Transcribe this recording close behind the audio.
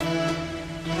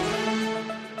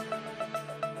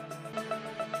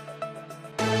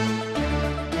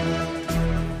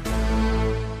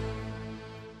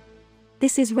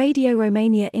This is Radio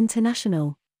Romania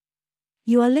International.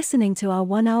 You are listening to our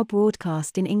one-hour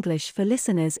broadcast in English for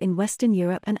listeners in Western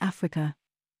Europe and Africa.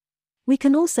 We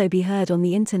can also be heard on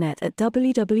the internet at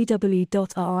www.rri.ro,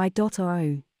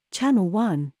 Channel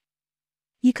 1.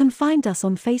 You can find us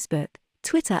on Facebook,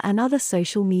 Twitter and other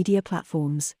social media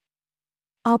platforms.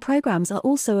 Our programs are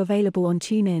also available on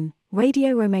TuneIn,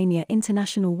 Radio Romania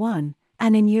International 1,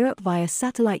 and in Europe via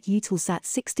satellite Eutelsat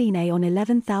 16A on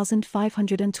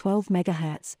 11,512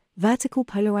 MHz, vertical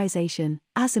polarization,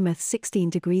 azimuth 16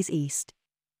 degrees east.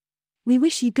 We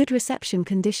wish you good reception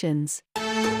conditions.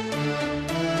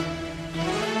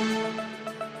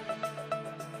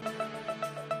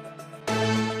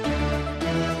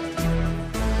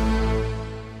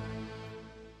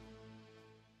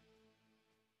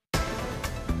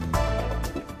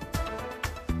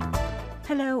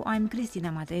 Hello, I'm Cristina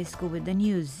Matescu with the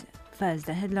news. First,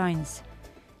 the headlines.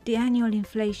 The annual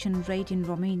inflation rate in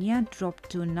Romania dropped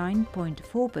to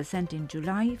 9.4% in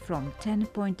July from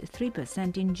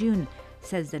 10.3% in June,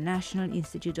 says the National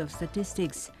Institute of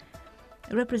Statistics.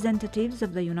 Representatives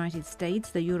of the United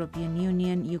States, the European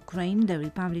Union, Ukraine, the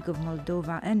Republic of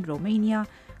Moldova and Romania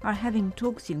are having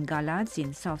talks in Galați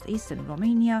in southeastern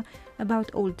Romania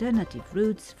about alternative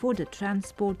routes for the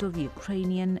transport of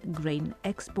Ukrainian grain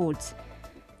exports.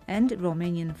 And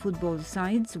Romanian football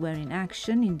sides were in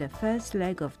action in the first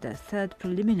leg of the third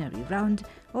preliminary round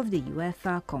of the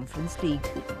UEFA Conference League.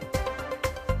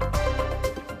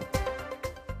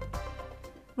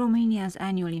 Romania's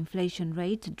annual inflation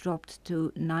rate dropped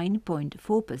to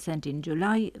 9.4% in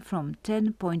July from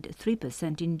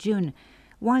 10.3% in June,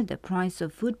 while the price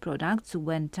of food products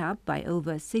went up by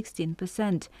over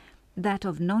 16%, that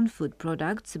of non-food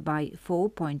products by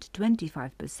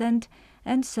 4.25%,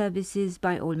 and services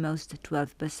by almost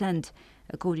 12%,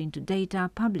 according to data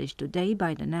published today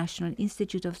by the National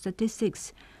Institute of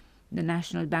Statistics. The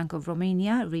National Bank of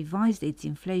Romania revised its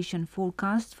inflation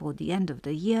forecast for the end of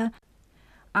the year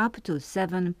up to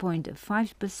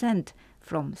 7.5%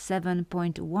 from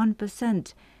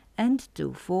 7.1% and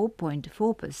to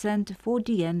 4.4% for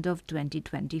the end of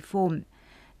 2024.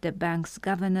 The bank's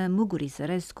governor Muguri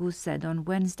Sărescu said on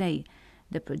Wednesday.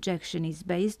 The projection is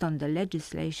based on the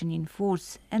legislation in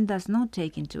force and does not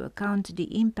take into account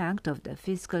the impact of the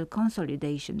fiscal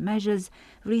consolidation measures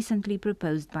recently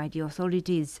proposed by the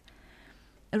authorities.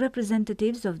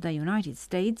 Representatives of the United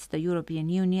States, the European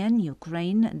Union,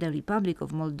 Ukraine, the Republic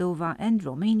of Moldova and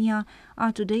Romania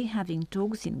are today having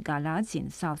talks in Galați in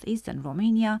southeastern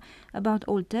Romania about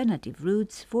alternative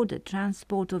routes for the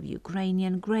transport of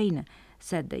Ukrainian grain,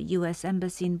 said the U.S.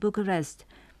 Embassy in Bucharest.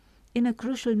 In a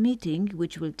crucial meeting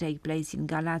which will take place in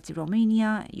Galați,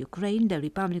 Romania, Ukraine, the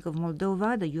Republic of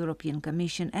Moldova, the European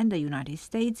Commission and the United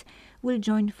States will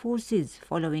join forces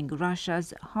following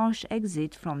Russia's harsh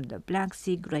exit from the Black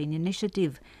Sea Grain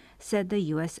Initiative, said the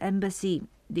U.S. Embassy,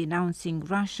 denouncing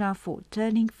Russia for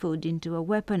turning food into a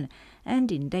weapon and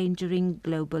endangering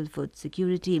global food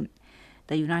security.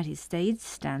 The United States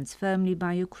stands firmly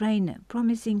by Ukraine,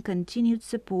 promising continued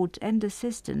support and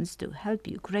assistance to help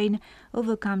Ukraine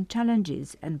overcome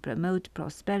challenges and promote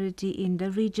prosperity in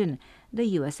the region, the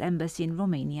U.S. Embassy in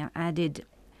Romania added.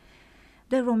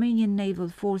 The Romanian naval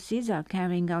forces are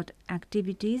carrying out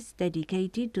activities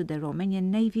dedicated to the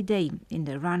Romanian Navy Day in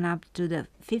the run-up to the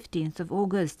 15th of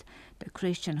August, the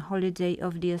Christian holiday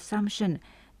of the Assumption,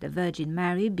 the Virgin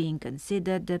Mary being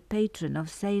considered the patron of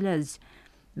sailors.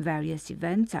 Various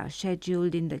events are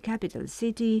scheduled in the capital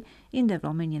city, in the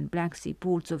Romanian Black Sea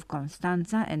ports of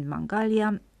Constanța and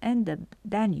Mangalia, and the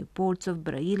Danube ports of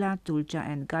Brăila, Tulcea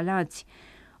and Galați.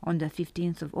 On the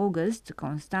 15th of August,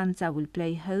 Constanța will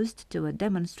play host to a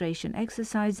demonstration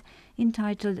exercise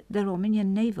entitled the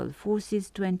Romanian Naval Forces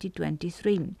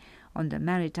 2023 on the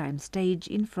maritime stage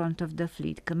in front of the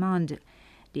Fleet Command.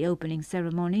 The opening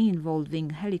ceremony,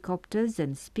 involving helicopters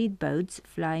and speedboats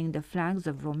flying the flags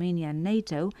of Romania and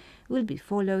NATO, will be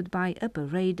followed by a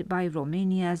parade by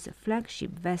Romania's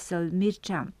flagship vessel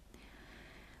Mircea.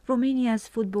 Romania's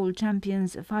football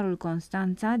champions Farul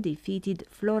Constanța defeated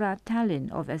Flora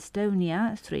Tallinn of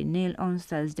Estonia 3-0 on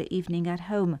Thursday evening at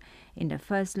home in the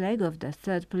first leg of the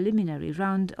third preliminary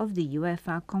round of the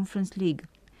UEFA Conference League.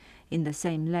 In the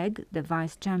same leg, the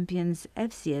vice-champions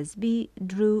FCSB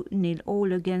drew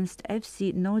 0-0 against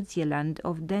FC Nordsjælland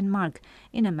of Denmark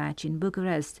in a match in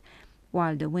Bucharest,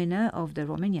 while the winner of the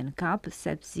Romanian Cup,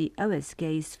 Sepsi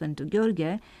OSK Sfântu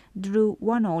Gheorghe, drew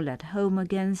 1-0 at home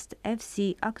against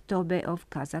FC Aktobe of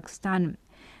Kazakhstan.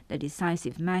 The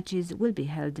decisive matches will be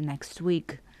held next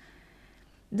week.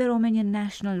 The Romanian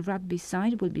national rugby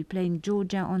side will be playing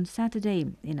Georgia on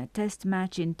Saturday in a test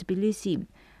match in Tbilisi.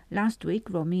 Last week,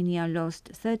 Romania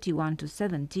lost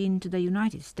 31-17 to the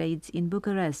United States in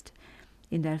Bucharest.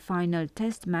 In their final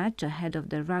test match ahead of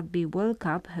the Rugby World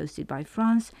Cup hosted by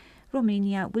France,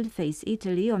 Romania will face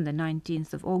Italy on the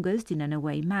 19th of August in an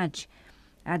away match.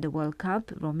 At the World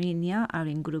Cup, Romania are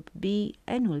in Group B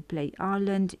and will play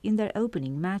Ireland in their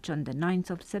opening match on the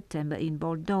 9th of September in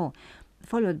Bordeaux,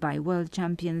 followed by world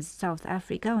champions South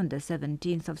Africa on the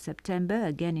 17th of September,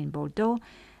 again in Bordeaux,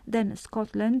 then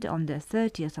Scotland on the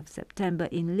 30th of September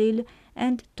in Lille,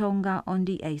 and Tonga on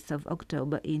the 8th of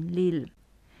October in Lille.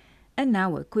 And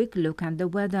now a quick look at the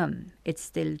weather. It's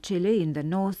still chilly in the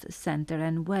north, centre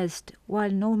and west,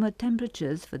 while normal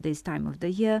temperatures for this time of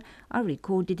the year are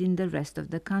recorded in the rest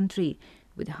of the country,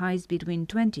 with highs between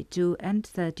 22 and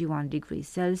 31 degrees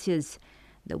Celsius.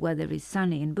 The weather is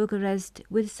sunny in Bucharest,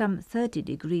 with some 30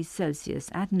 degrees Celsius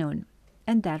at noon.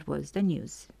 And that was the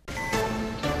news.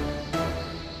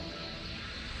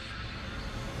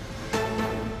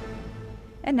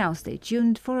 And now stay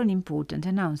tuned for an important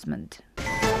announcement.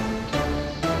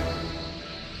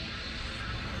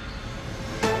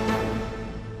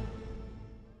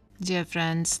 Dear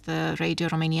friends, the Radio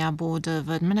Romania Board of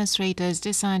Administrators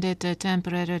decided to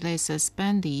temporarily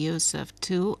suspend the use of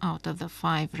 2 out of the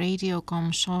 5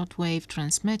 Radiocom shortwave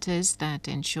transmitters that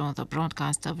ensure the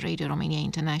broadcast of Radio Romania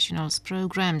International's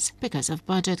programs because of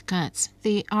budget cuts.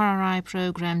 The RRI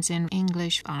programs in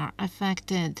English are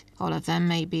affected. All of them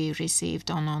may be received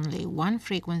on only 1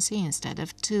 frequency instead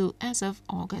of 2 as of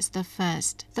August the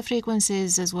 1st. The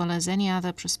frequencies, as well as any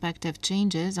other prospective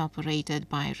changes operated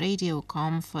by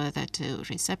Radiocom further to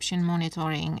reception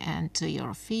monitoring and to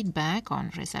your feedback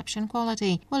on reception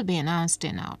quality, will be announced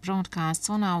in our broadcasts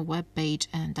on our webpage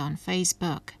and on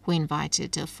Facebook. We invite you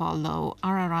to follow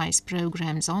RRI's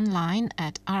programs online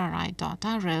at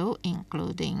rri.ro,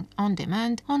 including on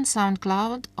demand, on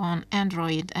SoundCloud, on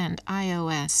Android and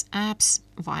iOS apps,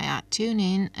 via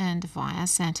TuneIn and via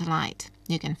satellite.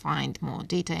 You can find more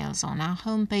details on our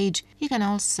homepage. You can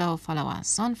also follow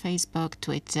us on Facebook,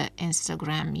 Twitter,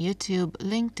 Instagram, YouTube,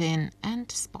 LinkedIn and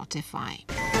Spotify.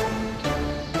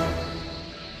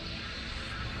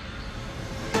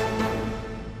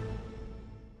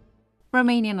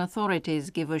 Romanian authorities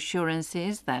give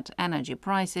assurances that energy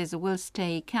prices will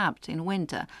stay capped in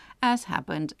winter, as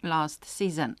happened last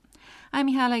season. I'm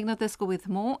Mihaela Ignatescu with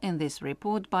more in this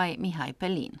report by Mihai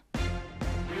Pelin.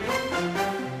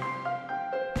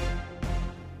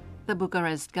 The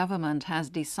Bucharest government has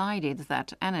decided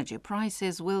that energy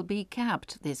prices will be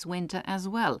capped this winter as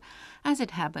well, as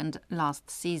it happened last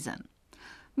season.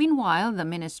 Meanwhile, the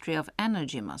Ministry of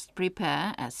Energy must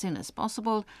prepare, as soon as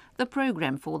possible, the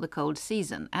program for the cold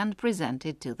season and present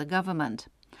it to the government.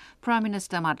 Prime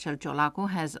Minister Marcel Ciolacu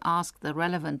has asked the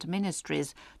relevant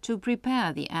ministries to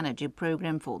prepare the energy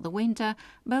program for the winter,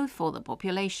 both for the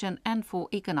population and for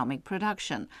economic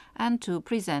production, and to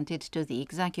present it to the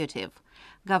executive.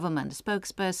 Government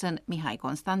spokesperson Mihai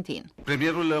Constantin.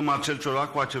 Premierul Marcel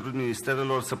Ciolacu a cerut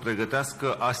ministerelor să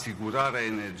pregătească asigurarea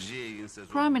energiei în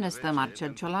sezonul. Prime Minister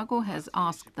Marcel Ciolacu has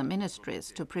asked the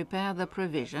ministries to prepare the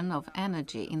provision of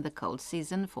energy in the cold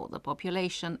season for the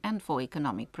population and for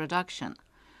economic production.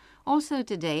 Also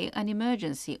today, an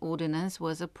emergency ordinance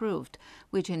was approved,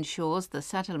 which ensures the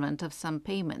settlement of some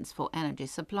payments for energy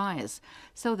suppliers,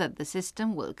 so that the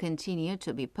system will continue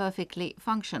to be perfectly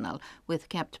functional, with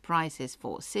capped prices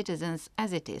for citizens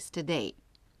as it is today.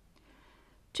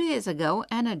 2 years ago,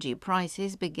 energy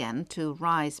prices began to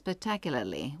rise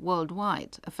spectacularly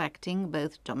worldwide, affecting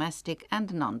both domestic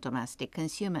and non-domestic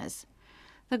consumers.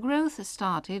 The growth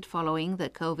started following the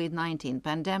COVID-19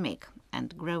 pandemic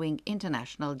and growing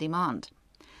international demand.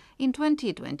 In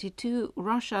 2022,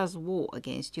 Russia's war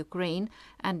against Ukraine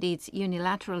and its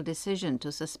unilateral decision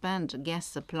to suspend gas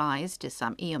supplies to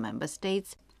some EU member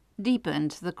states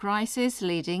deepened the crisis,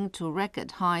 leading to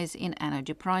record highs in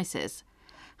energy prices.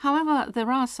 However,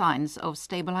 there are signs of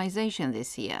stabilization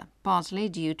this year, partly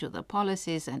due to the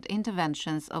policies and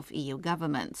interventions of EU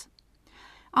governments.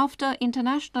 After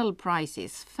international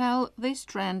prices fell, this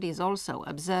trend is also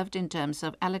observed in terms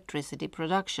of electricity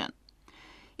production.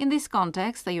 In this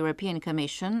context, the European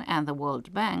Commission and the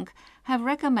World Bank have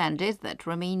recommended that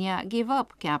Romania give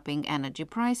up capping energy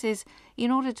prices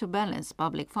in order to balance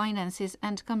public finances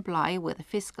and comply with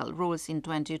fiscal rules in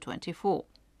 2024.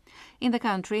 In the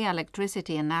country,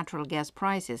 electricity and natural gas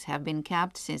prices have been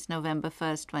capped since November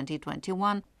 1,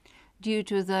 2021, due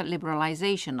to the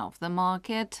liberalization of the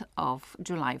market of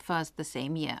July 1st the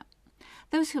same year.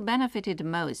 Those who benefited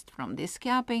most from this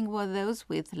capping were those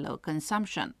with low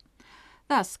consumption.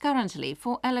 Thus, currently,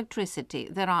 for electricity,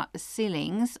 there are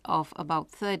ceilings of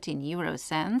about 13 euro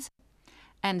cents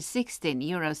and 16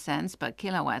 euro cents per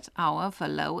kilowatt hour for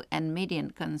low and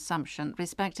medium consumption,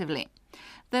 respectively.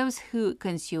 Those who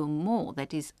consume more,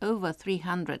 that is over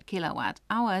 300 kilowatt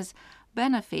hours,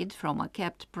 benefit from a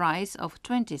capped price of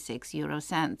 26 euro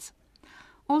cents.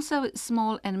 Also,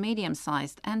 small and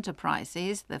medium-sized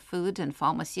enterprises, the food and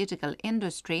pharmaceutical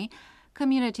industry,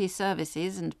 community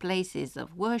services and places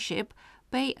of worship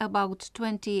pay about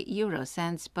 20 euro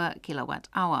cents per kilowatt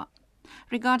hour.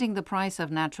 Regarding the price of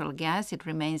natural gas, it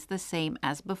remains the same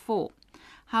as before.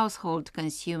 Household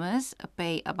consumers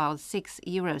pay about 6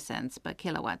 euro cents per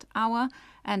kilowatt hour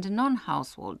and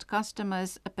non-household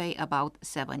customers pay about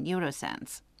 7 euro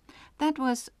cents. That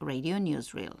was Radio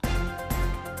Newsreel.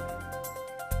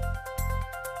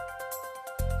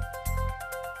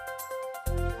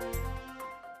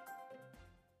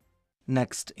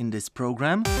 Next in this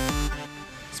program,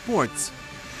 sports.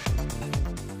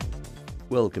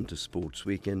 Welcome to Sports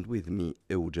Weekend with me,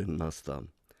 Eugen Masta.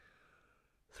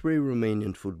 3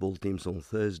 Romanian football teams on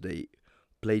Thursday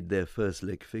played their first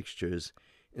leg fixtures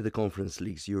in the Conference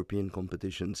League's European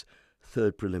competition's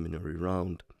third preliminary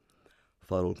round.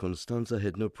 Farul Constanța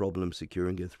had no problem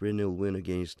securing a 3-0 win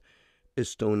against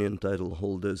Estonian title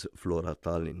holders Flora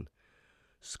Tallinn.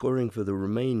 Scoring for the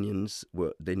Romanians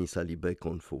were Denis Alibek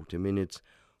on 40 minutes,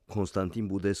 Constantin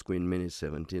Budescu in minute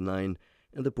 79,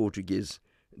 and the Portuguese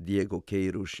Diego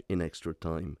Queiroz in extra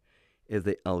time. If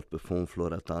they outperform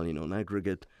Flora Tallinn on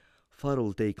aggregate,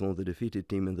 Farul take on the defeated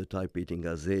team in the tie-beating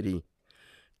Azeri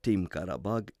Team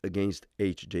Karabag against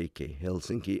HJK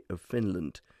Helsinki of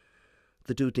Finland.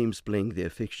 The two teams playing their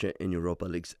fixture in Europa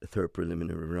League's third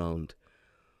preliminary round.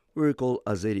 We recall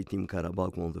Azeri Team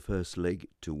Karabag won the first leg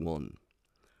 2-1.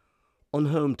 On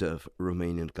home turf,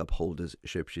 Romanian Cup holders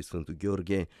Sepsi Sfântu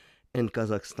Gheorghe and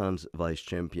Kazakhstan's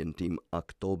vice-champion team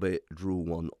Aktobe drew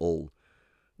 1-1.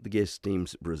 The guest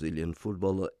team's Brazilian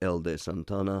footballer Elde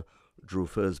Santana drew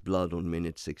first blood on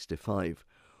minute 65.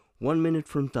 1 minute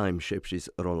from time, Sepsi's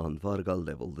Roland Varga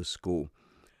leveled the score.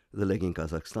 The leg in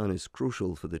Kazakhstan is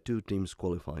crucial for the two teams'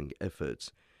 qualifying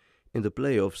efforts. In the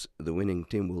playoffs, the winning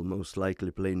team will most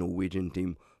likely play Norwegian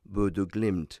team Bodø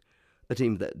Glimt, a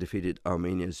team that defeated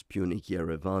Armenia's Punic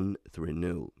Yerevan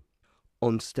 3-0.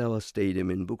 On Steaua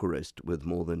Stadium in Bucharest, with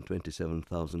more than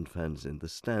 27,000 fans in the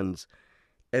stands,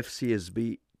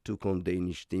 FCSB took on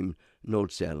Danish team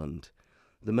Nordsjælland.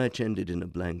 The match ended in a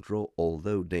blank draw,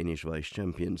 although Danish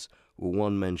vice-champions were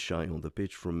one man shy on the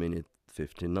pitch from minute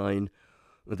 59,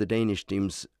 when the Danish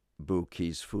team's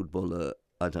Burke's footballer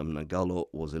Adam Nagalo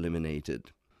was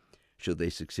eliminated. Should they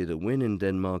succeed a win in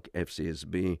Denmark,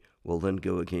 FCSB will then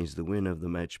go against the winner of the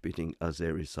match, beating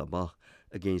Azeri Sabah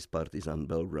against Partizan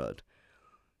Belgrade.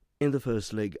 In the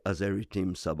first leg, Azeri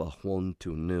team Sabah won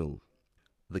 2-0.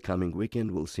 The coming weekend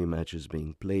will see matches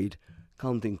being played,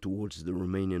 counting towards the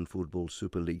Romanian Football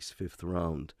Super League's fifth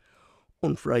round.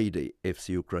 On Friday,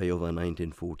 FCU Craiova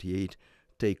 1948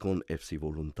 take on FC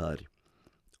Voluntari.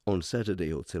 On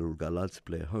Saturday, Oțelul Galați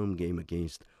play a home game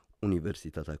against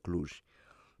Universitatea Cluj.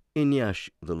 In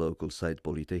Iași, the local side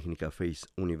Politehnica face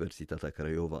Universitatea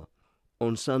Craiova.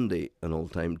 On Sunday, an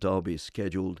all-time derby is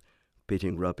scheduled,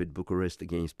 pitting Rapid Bucharest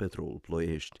against Petrol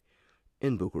Ploiești.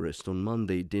 In Bucharest on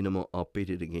Monday, Dinamo are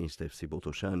pitted against FC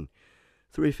Botoșani.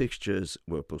 3 fixtures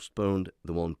were postponed,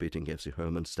 the one pitting FC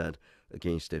Hermannstad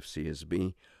against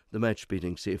FCSB, the match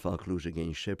pitting CFA Cluj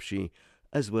against Sepsi,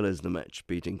 as well as the match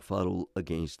pitting Farul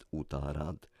against UTA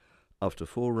Arad. After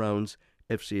 4 rounds,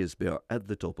 FCSB are at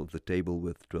the top of the table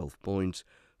with 12 points,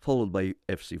 followed by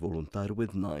FC Voluntari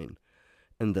with 9.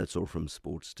 And that's all from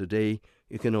Sports Today.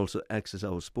 You can also access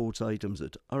our sports items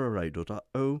at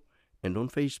rri.ro and on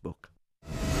Facebook.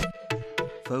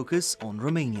 Focus on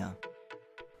Romania.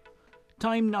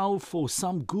 Time now for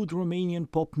some good Romanian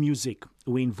pop music.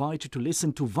 We invite you to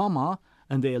listen to Vama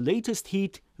and their latest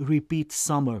hit, Repeat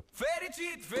Summer.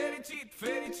 Fericit, fericit,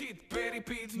 fericit, pe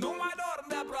repeat. Nu mai dorm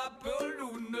de aproape o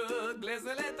lună,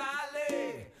 glezele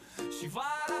tale și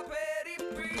vara pe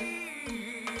repeat.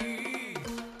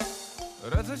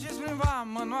 Rătăciți prin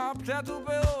vamă noaptea, tu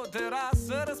pe o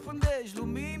terasă răspândești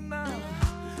lumină.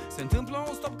 Se întâmplă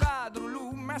un stop cadru,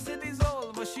 lumea se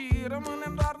dizolvă și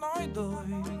rămânem doar noi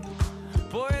doi.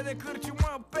 Poe de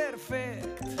cârciumă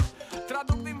perfect,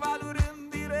 traduc din valuri în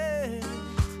direct.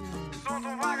 Sunt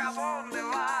un vagabond de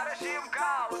vară și îmi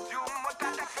caut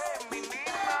jumătatea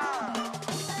feminină.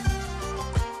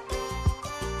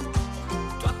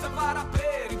 Toată vara pe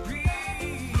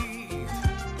repeat,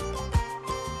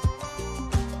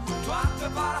 toată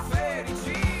vara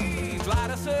fericit, la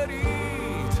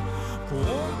răsărit, cu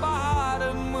un pahar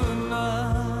în mână.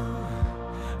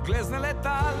 Gleznele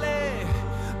tale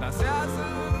dansează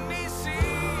în nisip.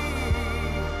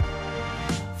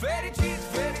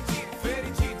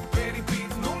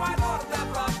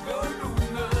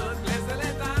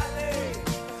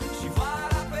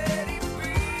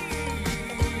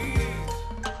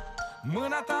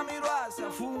 Mâna ta miroase,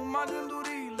 afuma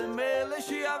gândurile mele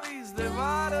și aviz de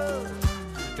vară.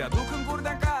 Te aduc în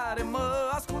curtea în care mă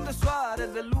ascunde soare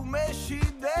de lume și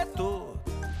de tot.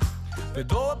 Pe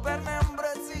două perne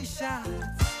îmbrățișați,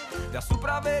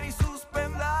 deasupra verii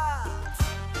suspendați.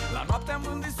 La noapte am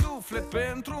vândit suflet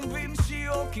pentru un vin și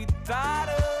o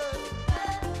chitară.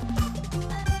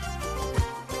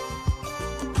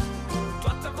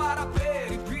 Toată vara pe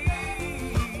repeat,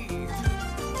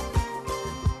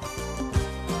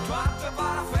 toată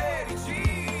vara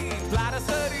fericit. La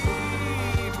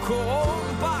răsărit cu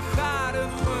un pahar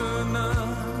în mână,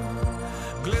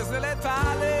 glezele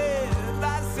tale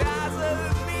dansează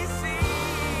în nisip.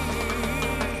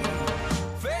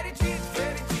 Fericit,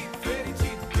 fericit,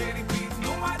 fericit, fericit,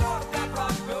 nu mai dor de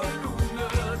aproape o lună.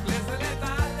 Glezele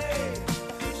tale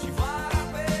și vara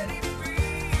pe repeat.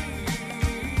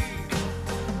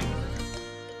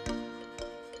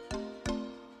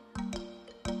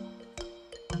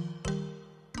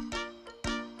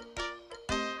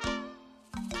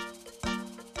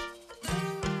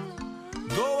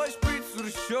 Două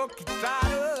șprițuri și o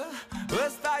chitară,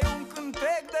 ăsta-i un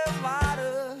cântec de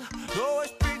vară. Două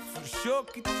șprițuri și o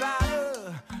chitară,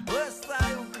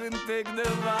 ăsta-i un cântec de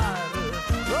vară.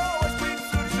 Două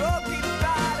șprițuri și o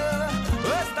chitară,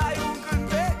 ăsta-i un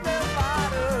cântec de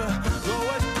vară.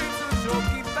 Două șprițuri și o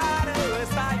chitară,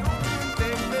 ăsta-i un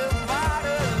cântec de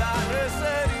vară. La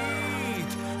răsărit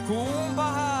cu un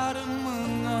pahar în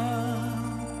mână,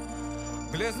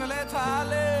 gleznele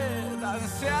tale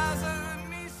dansează în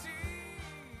nisip.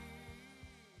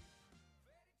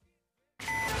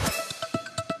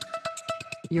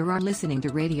 You are listening to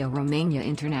Radio Romania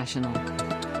International.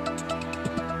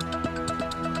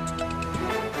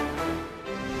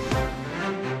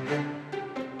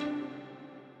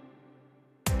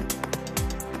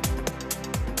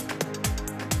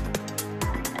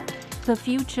 The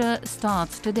future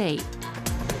starts today.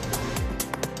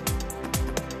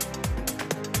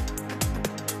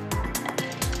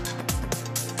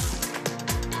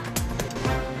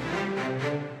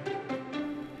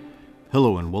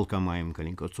 Hello and welcome, I am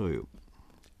Kalin Kotsoyu.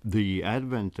 The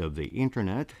advent of the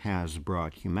Internet has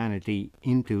brought humanity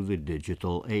into the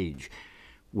digital age,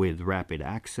 with rapid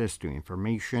access to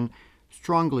information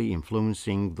strongly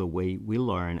influencing the way we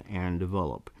learn and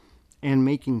develop, and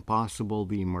making possible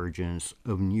the emergence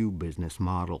of new business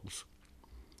models.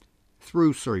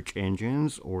 Through search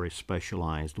engines or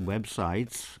specialized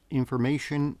websites,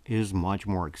 information is much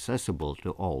more accessible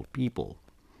to all people.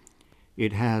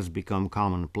 It has become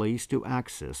commonplace to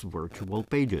access virtual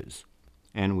pages,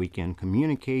 and we can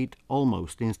communicate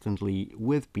almost instantly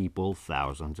with people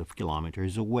thousands of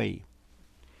kilometers away.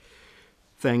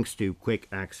 Thanks to quick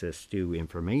access to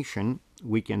information,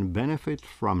 we can benefit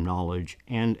from knowledge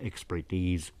and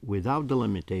expertise without the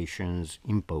limitations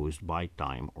imposed by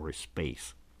time or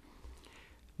space.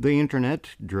 The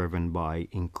Internet, driven by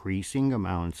increasing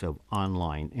amounts of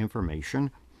online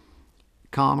information,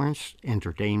 commerce,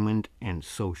 entertainment, and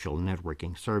social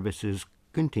networking services,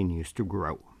 continues to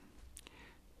grow.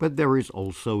 But there is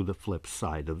also the flip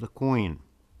side of the coin.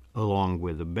 Along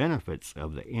with the benefits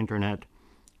of the Internet,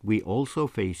 we also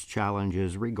face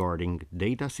challenges regarding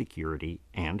data security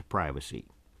and privacy.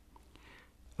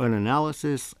 An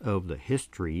analysis of the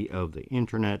history of the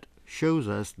Internet shows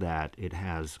us that it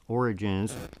has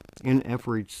origins in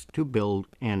efforts to build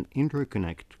and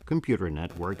interconnect computer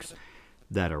networks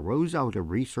that arose out of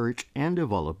research and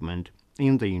development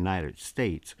in the United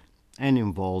States and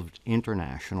involved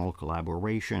international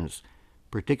collaborations,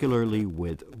 particularly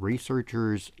with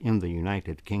researchers in the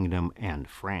United Kingdom and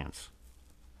France.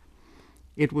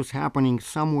 It was happening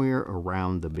somewhere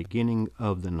around the beginning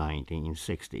of the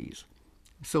 1960s,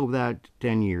 so that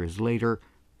 10 years later,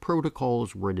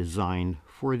 protocols were designed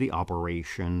for the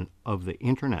operation of the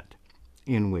Internet,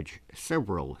 in which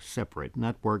several separate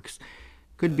networks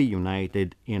could be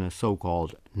united in a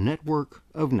so-called network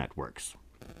of networks.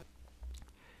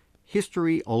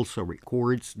 History also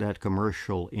records that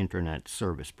commercial Internet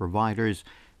service providers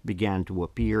began to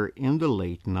appear in the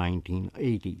late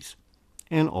 1980s,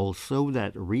 and also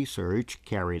that research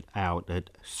carried out at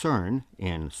CERN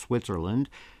in Switzerland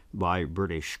by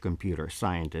British computer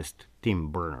scientist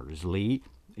Tim Berners-Lee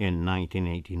in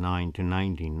 1989 to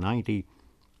 1990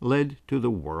 led to the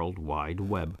World Wide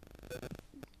Web.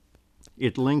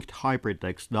 It linked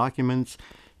hypertext documents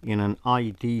in an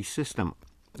IT system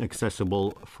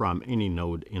accessible from any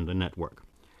node in the network.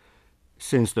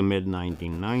 Since the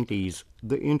mid-1990s,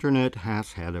 the Internet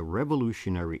has had a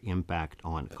revolutionary impact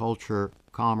on culture,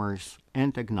 commerce,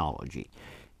 and technology,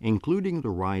 including the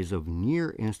rise of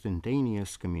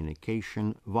near-instantaneous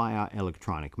communication via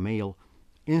electronic mail,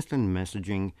 instant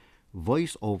messaging,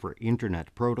 voice over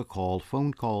Internet protocol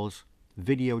phone calls,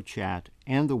 video chat,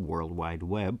 and the World Wide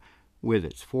Web with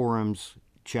its forums,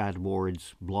 chat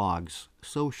boards, blogs,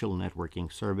 social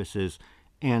networking services,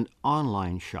 and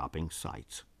online shopping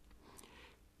sites.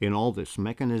 In all this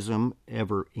mechanism,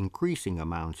 ever-increasing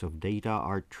amounts of data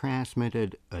are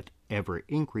transmitted at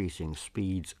ever-increasing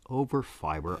speeds over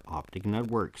fiber optic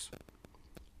networks.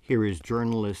 Here is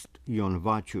journalist Ion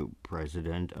Vaciu,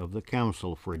 president of the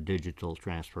Council for Digital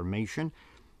Transformation,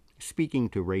 speaking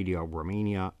to Radio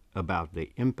Romania about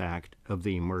the impact of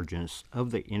the emergence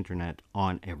of the Internet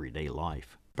on everyday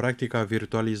life. Practic a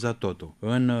virtualizat totul.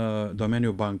 În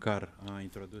domeniul bancar a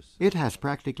introdus... It has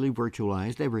practically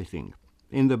virtualized everything.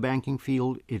 In the banking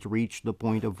field, it reached the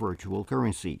point of virtual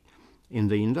currency. In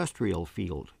the industrial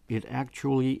field, it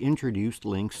actually introduced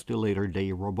links to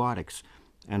later-day robotics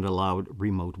and allowed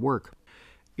remote work.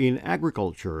 In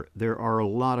agriculture, there are a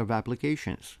lot of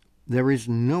applications. There is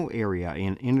no area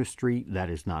in industry that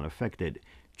is not affected,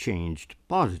 changed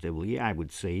positively, I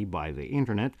would say, by the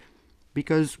Internet,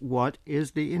 because what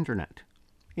is the Internet?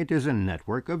 It is a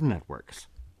network of networks,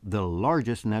 the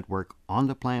largest network on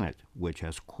the planet, which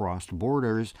has crossed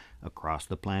borders across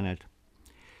the planet.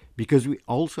 Because we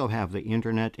also have the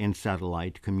Internet in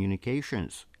satellite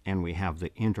communications, and we have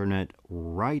the Internet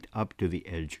right up to the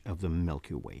edge of the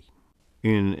Milky Way.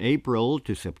 In April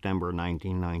to September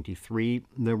 1993,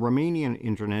 the Romanian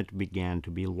Internet began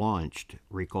to be launched,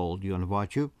 recalled Ion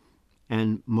Vaciu,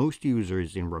 and most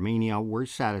users in Romania were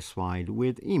satisfied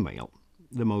with email,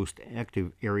 the most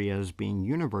active areas being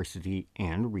university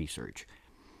and research.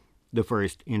 The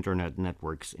first Internet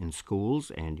networks in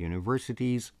schools and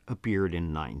universities appeared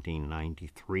in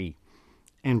 1993,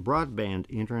 and broadband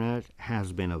Internet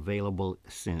has been available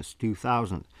since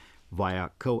 2000 via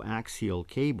coaxial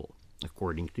cable,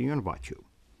 according to Ion Vaciu.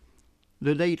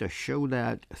 The data show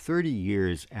that 30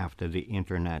 years after the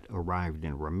Internet arrived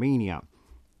in Romania,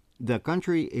 the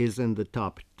country is in the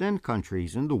top 10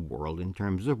 countries in the world in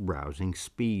terms of browsing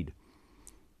speed.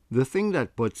 The thing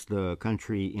that puts the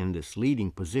country in this leading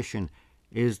position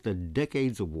is the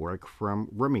decades of work from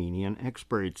Romanian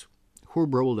experts who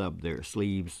rolled up their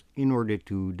sleeves in order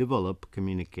to develop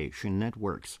communication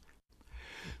networks.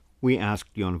 We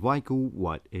asked Ion Vaciu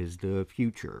what is the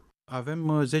future.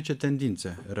 Avem 10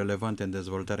 tendințe relevante în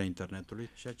dezvoltarea internetului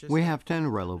și acestea... We have 10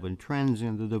 relevant trends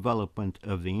in the development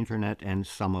of the Internet, and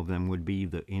some of them would be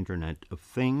the Internet of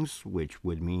Things, which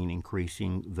would mean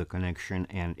increasing the connection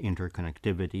and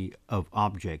interconnectivity of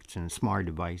objects and smart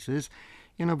devices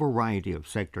in a variety of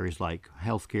sectors like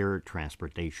healthcare,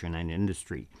 transportation, and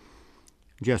industry.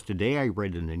 Just today, I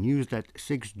read in the news that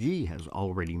 6G has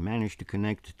already managed to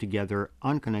connect together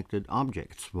unconnected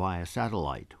objects via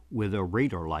satellite with a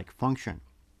radar-like function.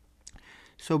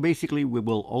 So basically, we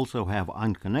will also have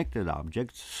unconnected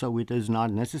objects, so it is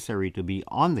not necessary to be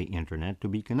on the Internet to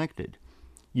be connected.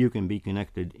 You can be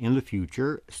connected in the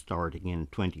future, starting in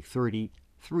 2030,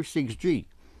 through 6G.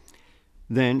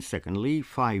 Then, secondly,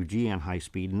 5G and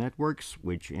high-speed networks,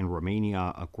 which in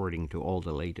Romania, according to all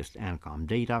the latest ANCOM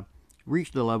data,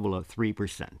 reached the level of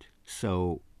 3%.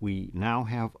 So we now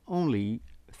have only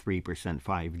 3%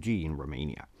 5G in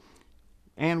Romania.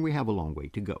 And we have a long way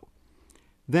to go.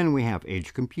 Then we have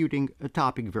edge computing, a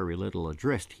topic very little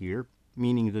addressed here,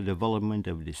 meaning the development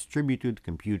of distributed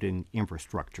computing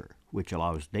infrastructure, which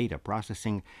allows data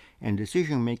processing and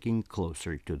decision-making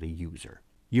closer to the user.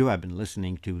 You have been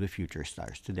listening to The Future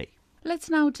Stars Today.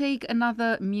 Let's now take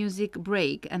another music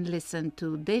break and listen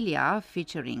to Delia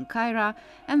featuring Kyra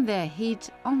and their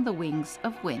hit On the Wings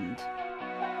of Wind.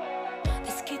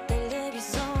 Deschid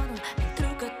televizorul,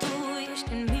 pentru că tu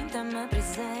ești în mintea mea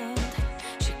prezent.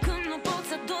 Și când nu pot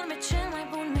să dorm, e cel mai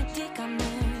bun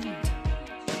medicament.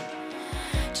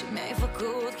 Ce mi-ai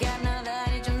făcut chiar n-avea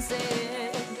niciun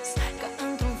sens, ca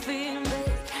într-un film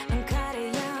vechi în care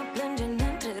ea plânge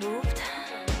neîntrerupt,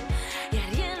 iar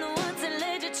el nu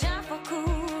înțelege ce-a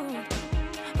făcut.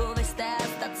 Povestea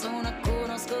asta îți sună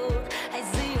cunoscut, hai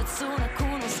zi, îți sună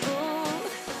cunoscut.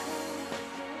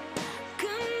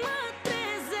 Când mă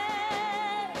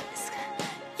trezesc,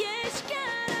 ești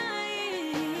chiar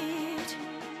aici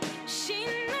și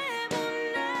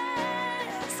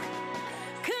nebunesc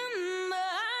când mă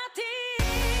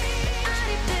atingi.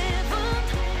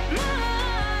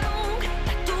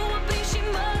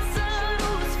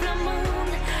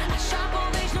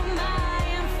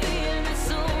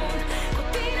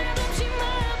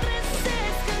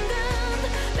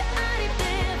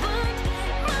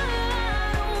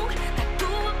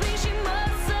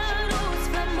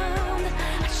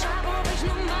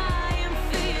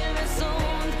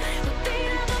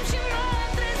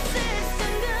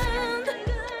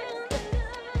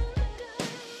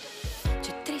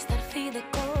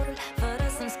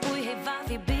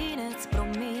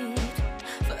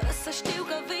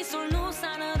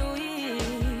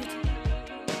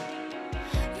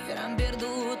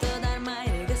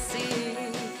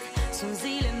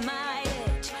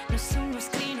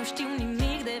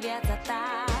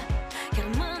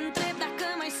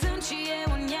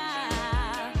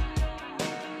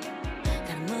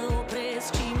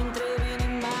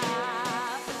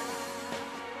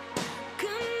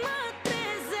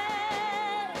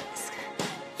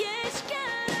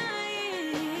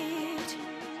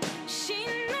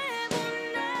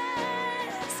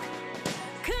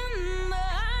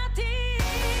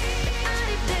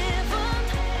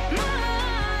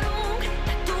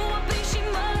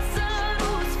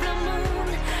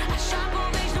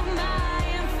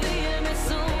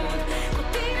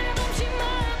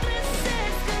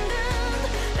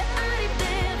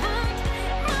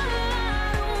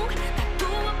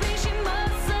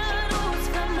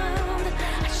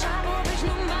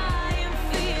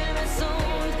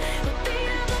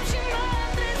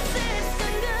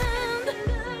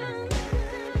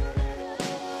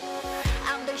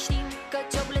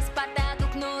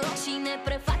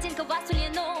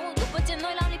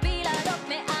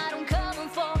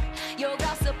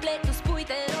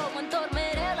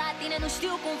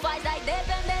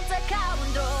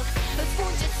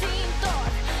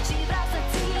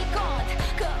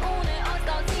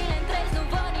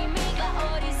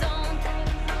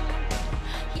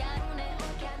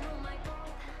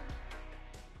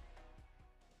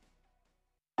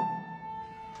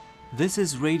 This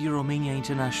is Radio Romania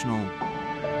International.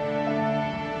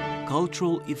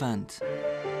 Cultural event.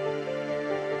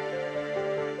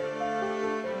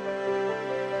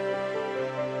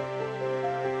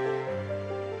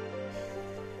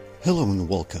 Hello and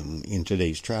welcome. In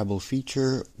today's travel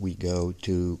feature, we go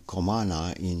to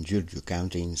Comana in Giurgiu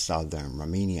County in southern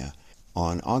Romania.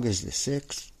 On August the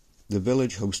 6th, the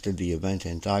village hosted the event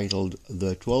entitled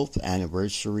The 12th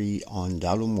Anniversary on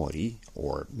Dealul Mori,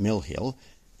 or Mill Hill,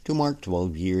 to mark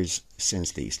 12 years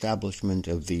since the establishment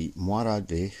of the Moara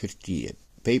de Hârtie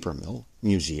paper mill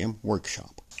museum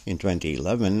workshop. In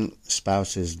 2011,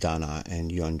 spouses Dana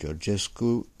and Ion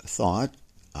Georgescu thought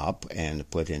up and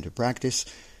put into practice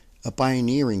a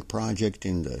pioneering project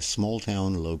in the small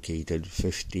town located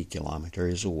 50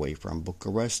 kilometers away from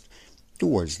Bucharest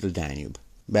towards the Danube.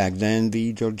 Back then,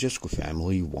 the Georgescu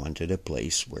family wanted a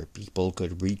place where people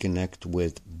could reconnect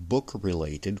with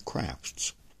book-related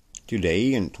crafts.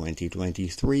 Today, in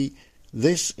 2023,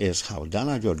 this is how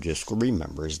Dana Georgescu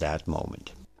remembers that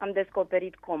moment. Am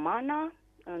descoperit Comana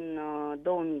în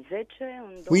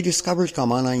 2010. We discovered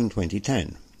Comana in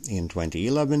 2010. In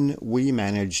 2011, we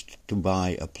managed to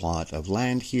buy a plot of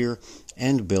land here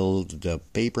and build the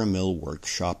Paper Mill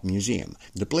Workshop Museum,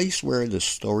 the place where the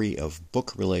story of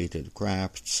book-related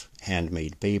crafts,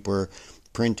 handmade paper,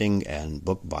 printing, and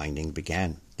bookbinding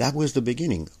began. That was the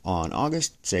beginning on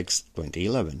August 6,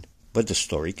 2011. But the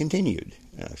story continued.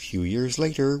 A few years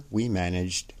later, we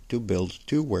managed to build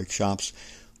 2 workshops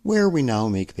where we now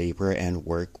make paper and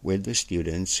work with the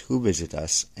students who visit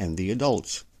us and the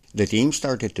adults. The team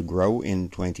started to grow in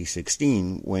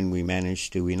 2016 when we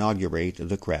managed to inaugurate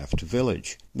the Craft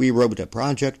Village. We wrote a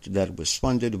project that was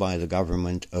funded by the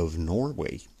government of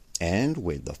Norway, and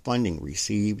with the funding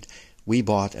received, we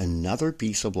bought another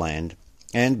piece of land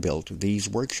and built these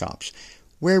workshops,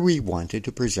 where we wanted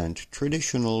to present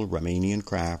traditional Romanian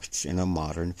crafts in a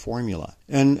modern formula,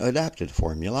 an adapted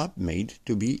formula made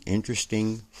to be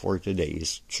interesting for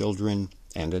today's children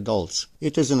and adults.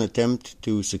 It is an attempt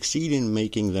to succeed in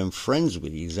making them friends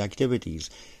with these activities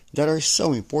that are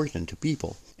so important to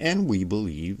people, and we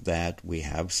believe that we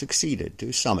have succeeded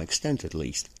to some extent at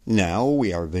least. Now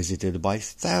we are visited by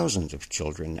thousands of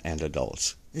children and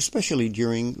adults, especially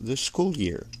during the school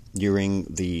year, during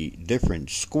the different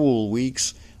school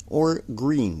weeks or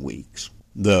green weeks.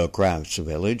 The Crafts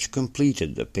Village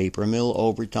completed the paper mill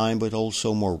over time, but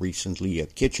also more recently a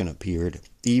kitchen appeared,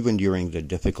 even during the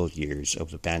difficult years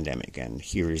of the pandemic. And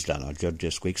here is Dana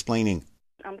Georgescu explaining.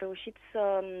 Am reușit să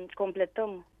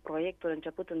completăm proiectul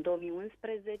început în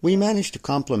 2011. We managed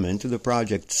to complement the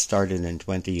project started in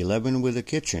 2011 with a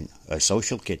kitchen, a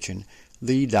social kitchen,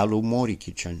 the Dealul Mori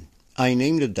kitchen. I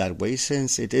named it that way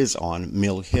since it is on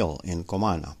Mill Hill in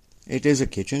Comana. It is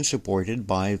a kitchen supported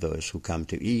by those who come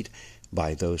to eat,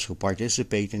 by those who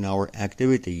participate in our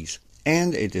activities,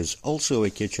 and it is also a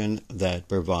kitchen that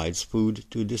provides food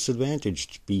to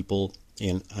disadvantaged people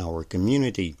in our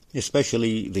community,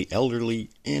 especially the elderly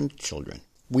and children.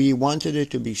 We wanted it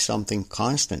to be something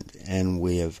constant, and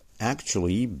we have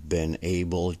actually been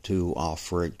able to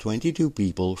offer 22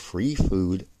 people free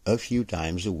food a few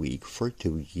times a week for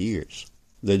 2 years.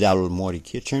 The Dealul Mori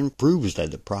kitchen proves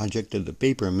that the project of the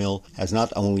paper mill has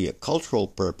not only a cultural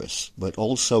purpose, but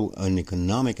also an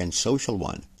economic and social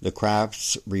one. The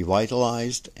crafts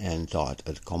revitalized and taught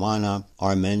at Comana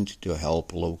are meant to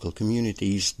help local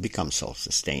communities become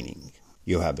self-sustaining.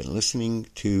 You have been listening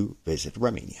to Visit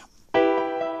Romania.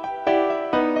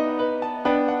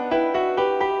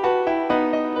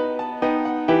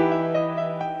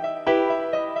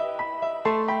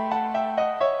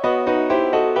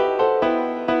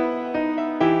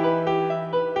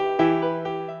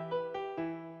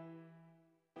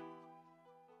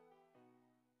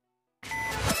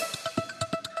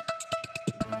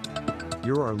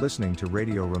 You are listening to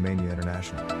Radio Romania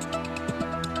International.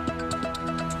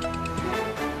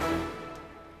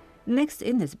 Next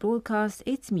in this broadcast,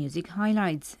 it's music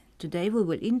highlights. Today we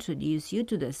will introduce you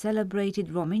to the celebrated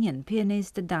Romanian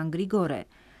pianist Dan Grigore.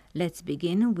 Let's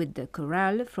begin with the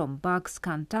chorale from Bach's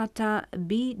cantata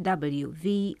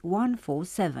BWV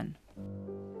 147.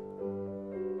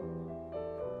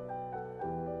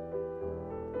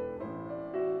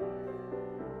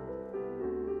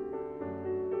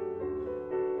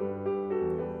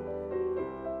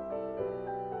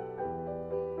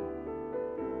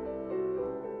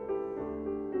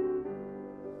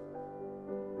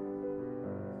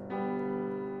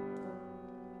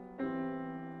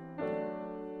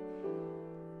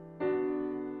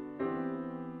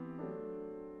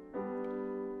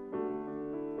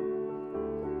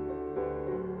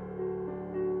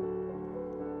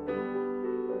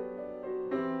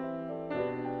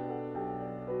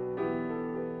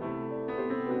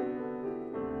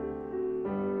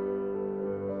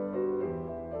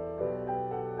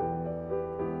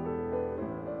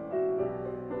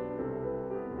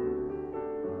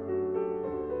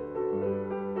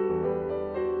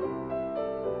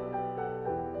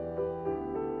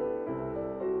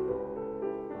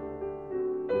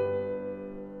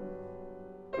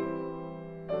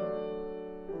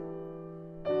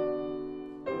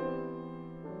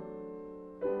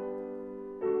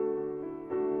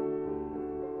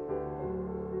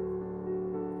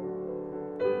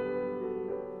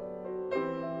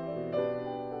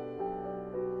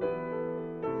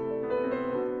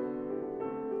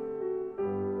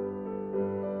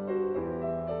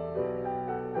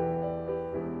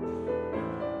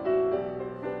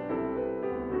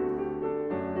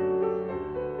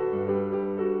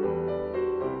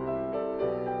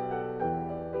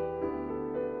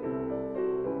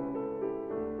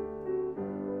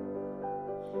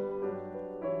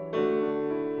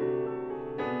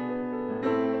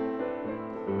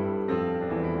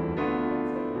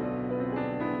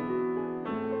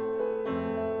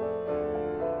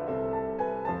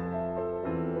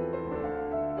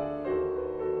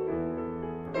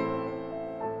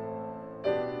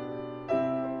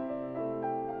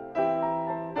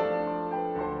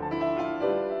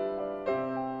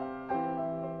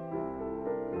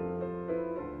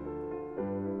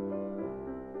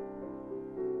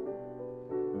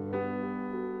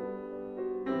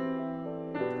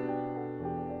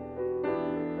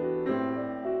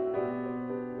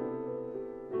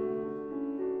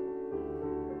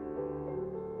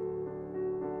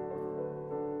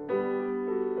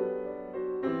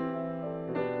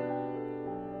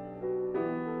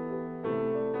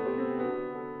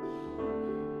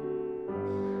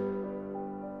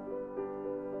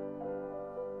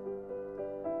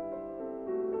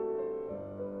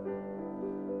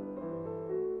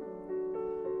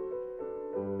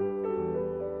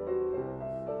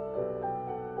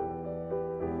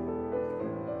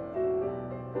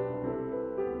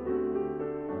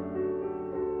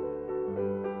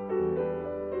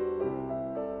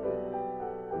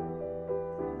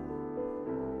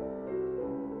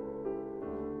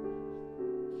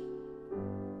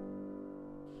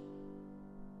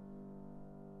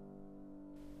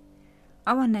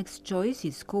 Our next choice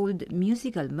is called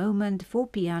Musical Moment for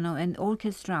Piano and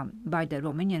Orchestra by the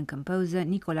Romanian composer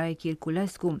Nicolae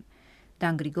Chirculescu.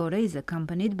 Dan Grigore is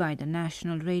accompanied by the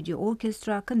National Radio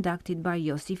Orchestra conducted by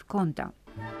Iosif Conta.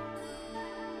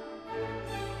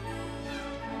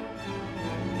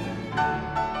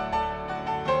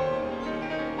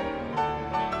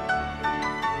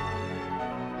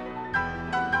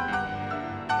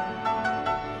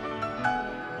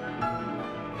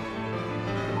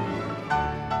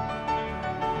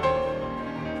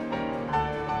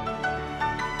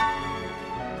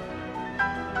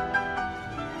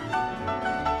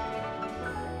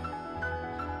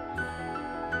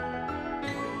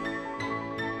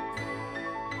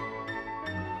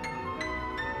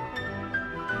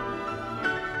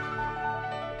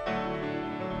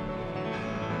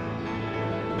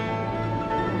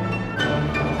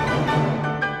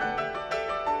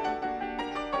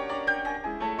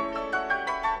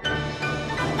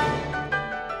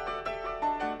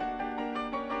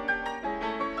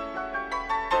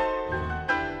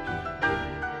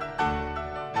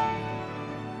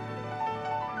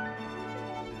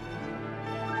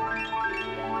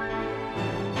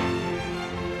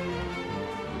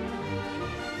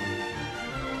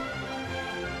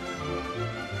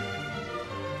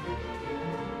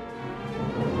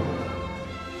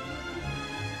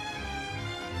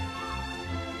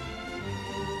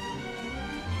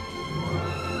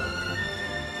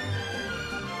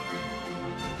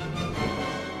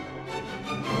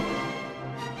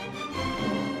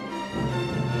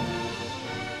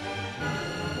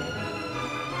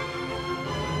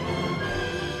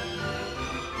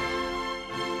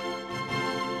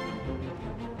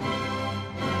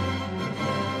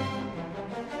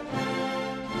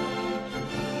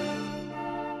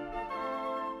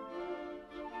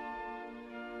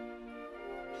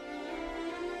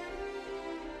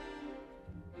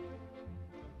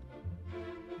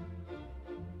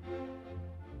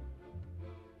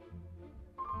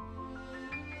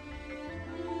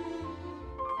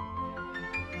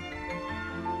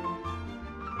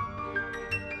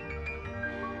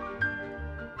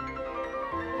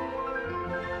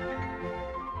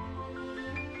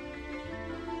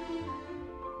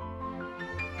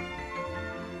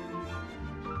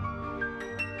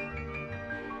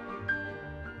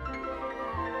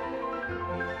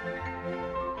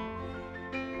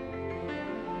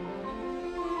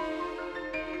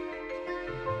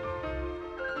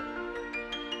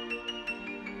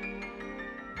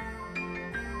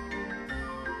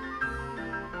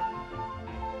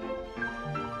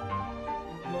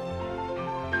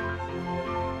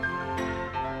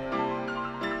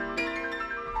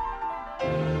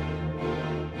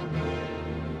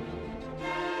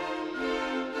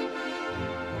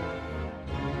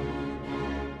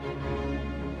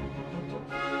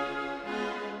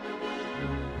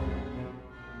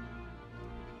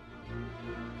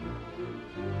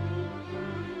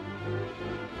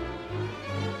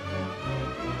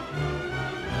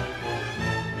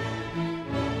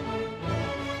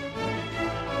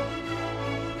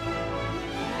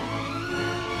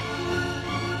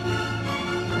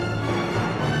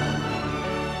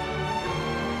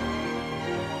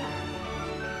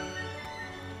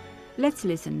 Let's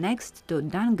listen next to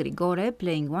Dan Grigore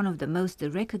playing one of the most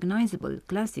recognizable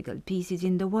classical pieces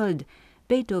in the world,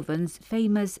 Beethoven's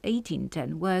famous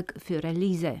 1810 work Für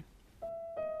Elise.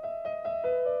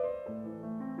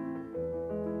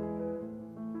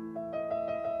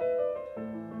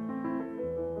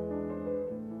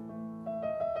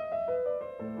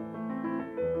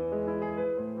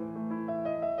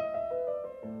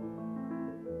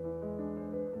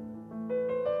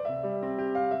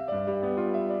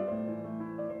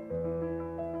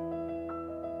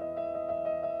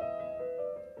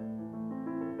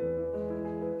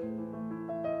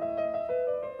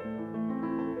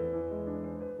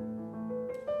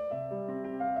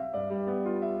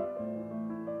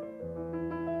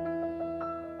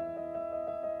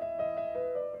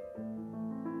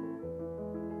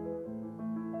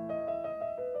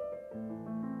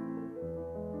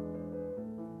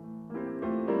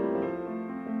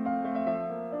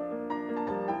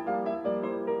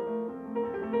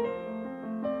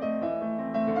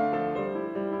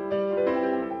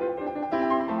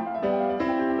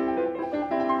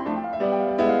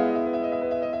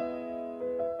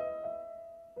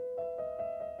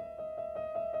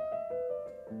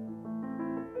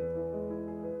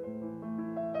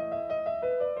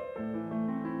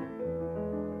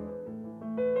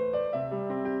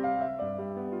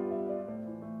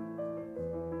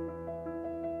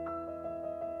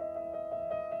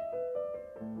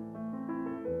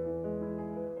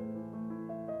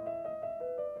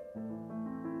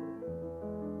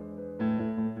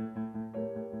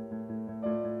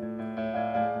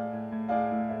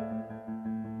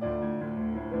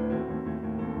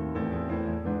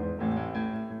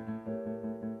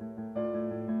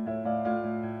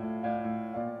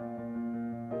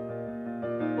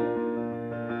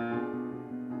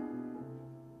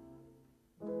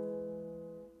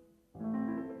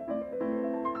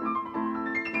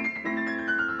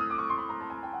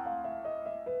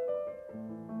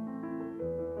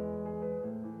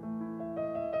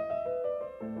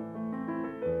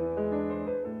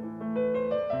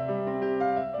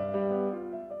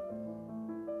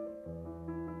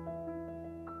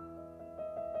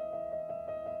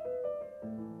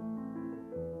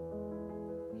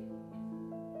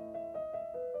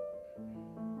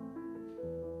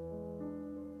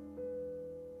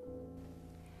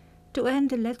 To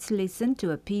end, let's listen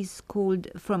to a piece called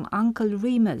From Uncle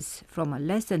Remus, from a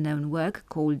lesser-known work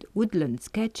called Woodland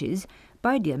Sketches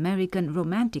by the American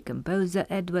Romantic composer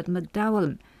Edward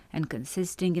McDowell, and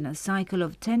consisting in a cycle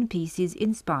of 10 pieces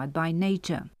inspired by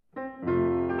nature.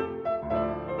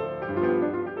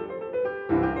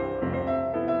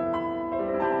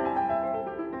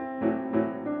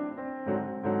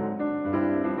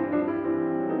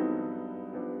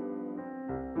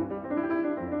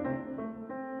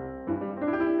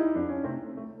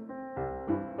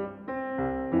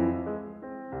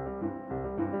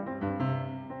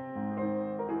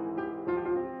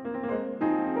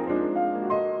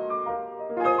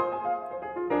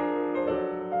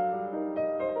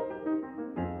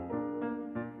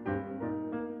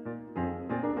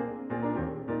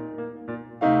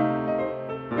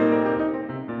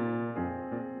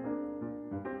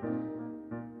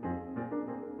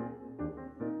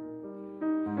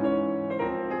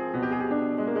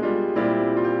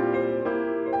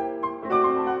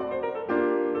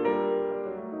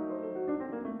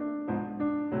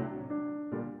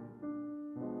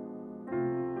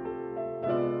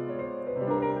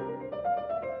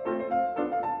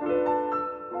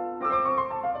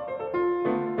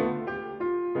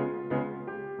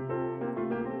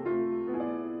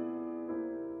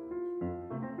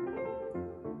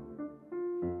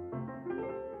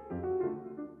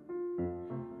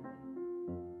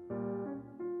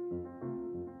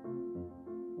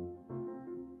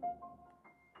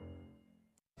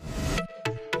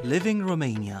 Living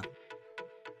Romania.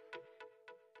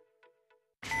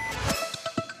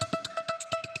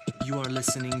 You are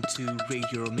listening to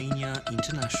Radio Romania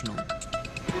International.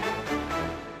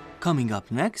 Coming up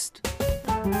next,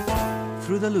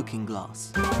 Through the Looking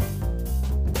Glass.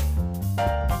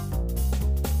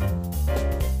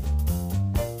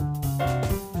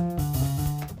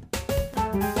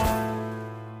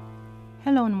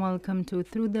 Hello and welcome to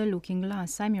Through the Looking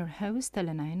Glass. I'm your host,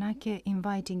 Elena Enache,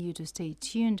 inviting you to stay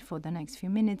tuned for the next few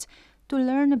minutes to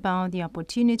learn about the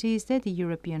opportunities that the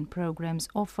European programs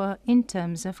offer in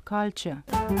terms of culture.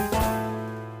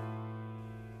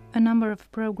 A number of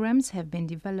programs have been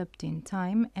developed in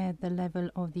time at the level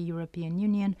of the European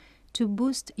Union to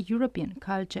boost European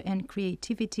culture and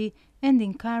creativity and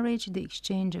encourage the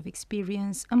exchange of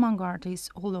experience among artists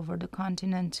all over the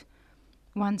continent.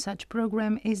 One such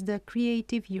program is the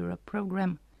Creative Europe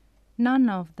program. None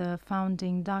of the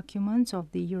founding documents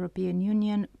of the European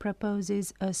Union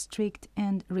proposes a strict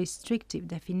and restrictive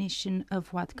definition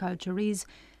of what culture is,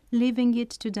 leaving it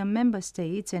to the member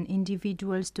states and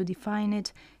individuals to define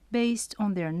it based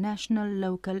on their national,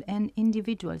 local and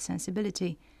individual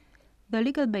sensibility. The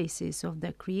legal basis of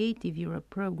the Creative Europe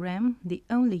program, the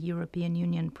only European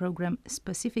Union program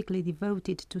specifically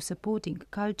devoted to supporting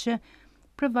culture,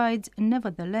 provides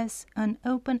nevertheless an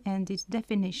open-ended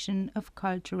definition of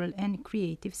cultural and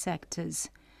creative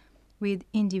sectors. With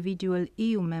individual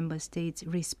EU member states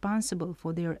responsible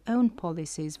for their own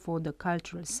policies for the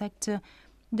cultural sector,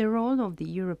 the role of the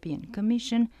European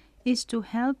Commission is to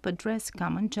help address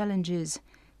common challenges.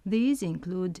 These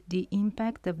include the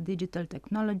impact of digital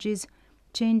technologies,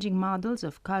 changing models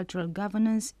of cultural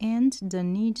governance, and the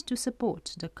need to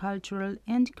support the cultural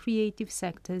and creative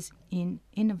sectors in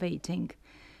innovating.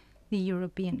 The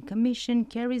European Commission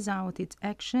carries out its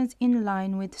actions in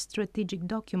line with strategic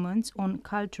documents on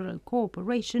cultural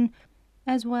cooperation,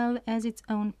 as well as its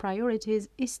own priorities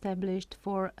established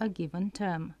for a given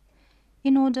term.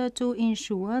 In order to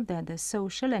ensure that the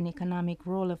social and economic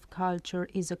role of culture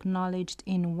is acknowledged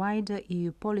in wider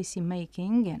EU policy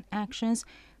making and actions,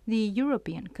 the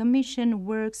European Commission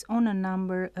works on a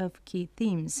number of key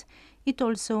themes. It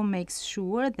also makes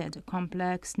sure that the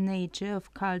complex nature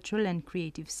of cultural and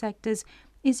creative sectors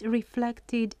is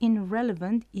reflected in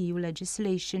relevant EU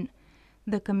legislation.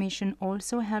 The Commission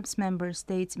also helps Member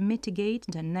States mitigate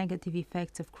the negative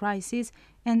effects of crisis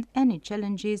and any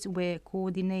challenges where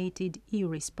coordinated EU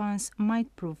response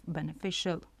might prove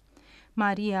beneficial.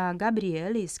 Maria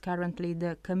Gabriel is currently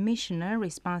the Commissioner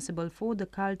responsible for the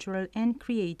cultural and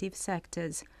creative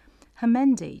sectors. Her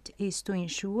mandate is to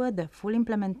ensure the full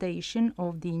implementation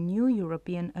of the new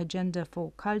European Agenda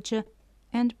for Culture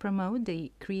and promote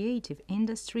the creative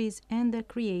industries and the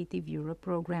Creative Europe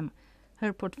program.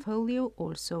 Her portfolio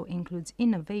also includes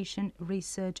innovation,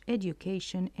 research,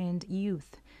 education and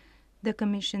youth. The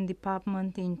Commission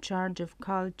department in charge of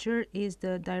culture is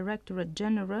the Directorate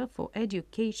General for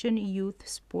Education, Youth,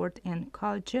 Sport and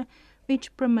Culture,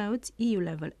 which promotes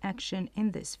EU-level action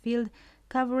in this field,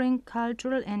 covering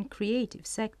cultural and creative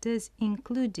sectors,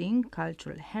 including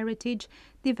cultural heritage,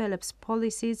 develops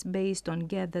policies based on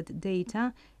gathered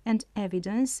data and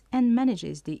evidence, and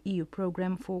manages the EU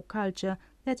Programme for Culture,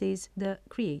 that is, the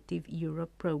Creative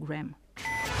Europe Programme.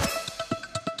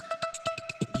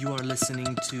 You are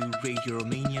listening to Radio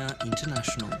Romania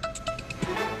International.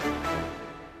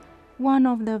 One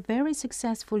of the very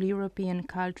successful European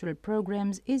cultural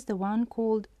programs is the one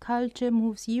called Culture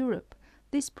Moves Europe.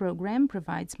 This program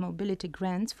provides mobility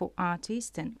grants for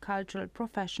artists and cultural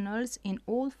professionals in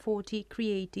all 40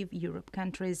 Creative Europe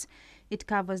countries. It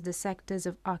covers the sectors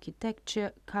of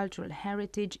architecture, cultural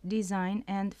heritage, design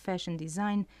and fashion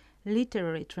design,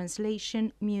 literary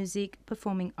translation, music,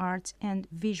 performing arts and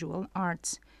visual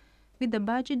arts. With a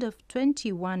budget of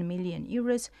 21 million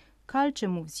euros, Culture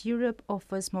Moves Europe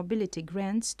offers mobility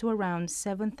grants to around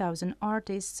 7,000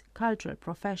 artists, cultural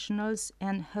professionals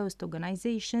and host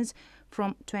organizations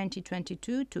from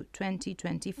 2022 to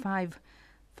 2025.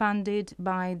 Funded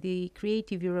by the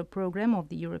Creative Europe Programme of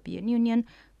the European Union,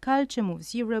 Culture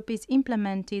Moves Europe is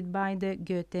implemented by the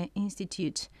Goethe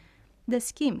Institute. The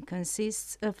scheme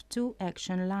consists of two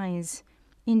action lines: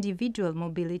 individual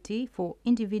mobility for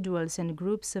individuals and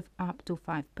groups of up to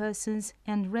 5 persons,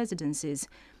 and residences.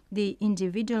 The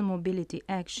individual mobility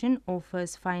action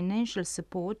offers financial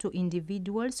support to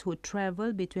individuals who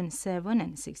travel between 7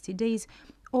 and 60 days,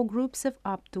 or groups of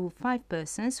up to 5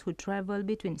 persons who travel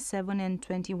between 7 and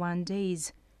 21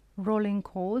 days. Rolling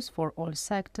calls for all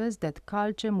sectors that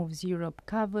Culture Moves Europe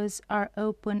covers are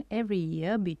open every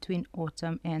year between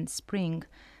autumn and spring.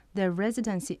 The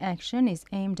residency action is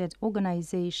aimed at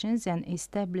organizations and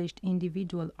established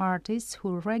individual artists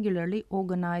who regularly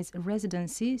organize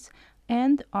residencies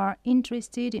and are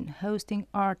interested in hosting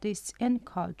artists and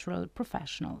cultural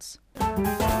professionals.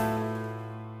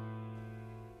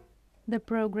 The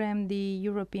program, the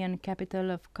European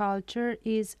Capital of Culture,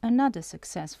 is another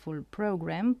successful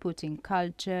program putting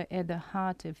culture at the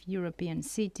heart of European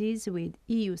cities with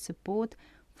EU support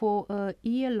for a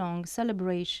year-long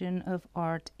celebration of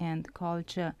art and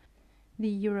culture. The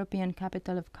European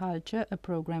Capital of Culture, a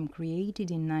program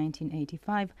created in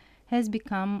 1985, has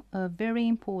become a very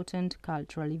important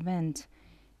cultural event.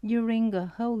 During a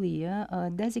whole year, a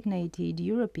designated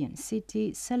European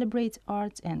city celebrates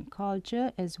arts and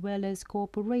culture as well as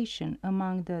cooperation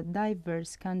among the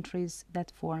diverse countries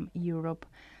that form Europe.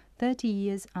 30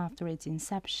 years after its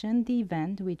inception, the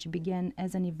event, which began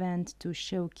as an event to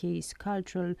showcase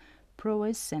cultural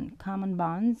prowess and common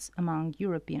bonds among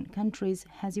European countries,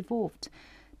 has evolved.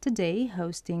 Today,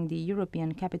 hosting the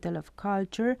European Capital of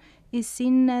Culture is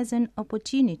seen as an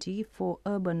opportunity for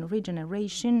urban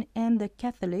regeneration and the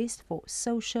catalyst for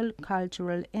social,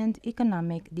 cultural and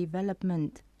economic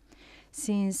development.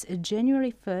 Since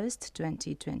January 1st,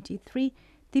 2023,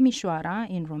 Timișoara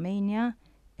in Romania,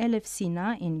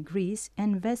 Elefsina in Greece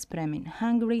and Veszprém in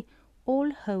Hungary all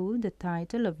hold the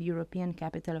title of European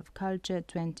Capital of Culture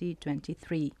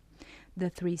 2023. The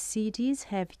three cities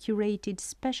have curated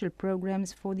special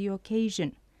programs for the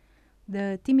occasion.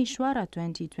 The Timișoara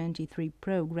 2023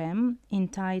 program,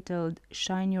 entitled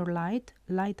Shine Your Light,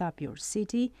 Light Up Your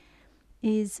City,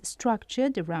 is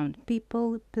structured around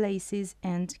people, places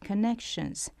and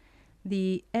connections.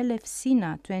 The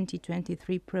Elefsina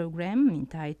 2023 program,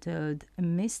 entitled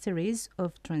Mysteries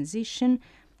of Transition,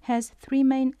 has three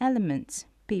main elements: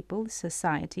 people,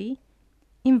 society,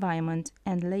 environment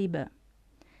and labor.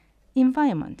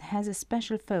 Environment has a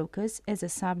special focus as a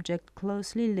subject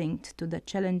closely linked to the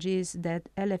challenges that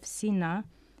Elefsina,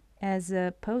 as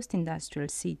a post-industrial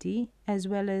city, as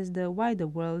well as the wider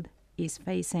world, is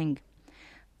facing.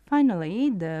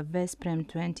 Finally, the Veszprém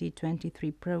 2023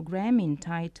 program,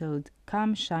 entitled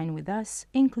Come Shine With Us,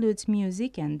 includes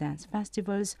music and dance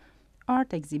festivals,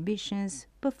 art exhibitions,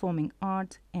 performing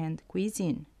art and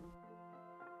cuisine.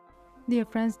 Dear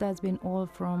friends, that's been all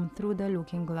from Through the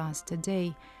Looking Glass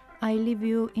today. I leave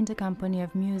you in the company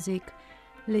of music.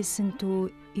 Listen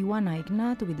to Ioana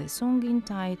Ignat with a song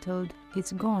entitled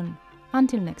It's Gone.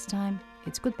 Until next time,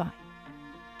 it's goodbye.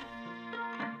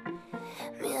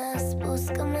 Mi-a spus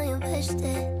că mă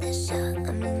iubește, deja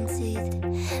am mințit.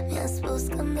 Mi-a spus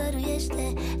că-mi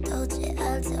dăruiește tot ce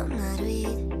alții au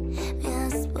năruit. Mi-a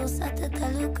spus atâtea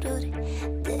lucruri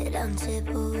de la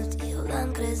început. Eu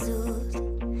l-am crezut,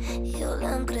 eu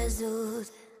l-am crezut.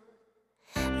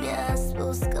 Mi-a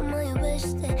spus că mă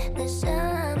iubește,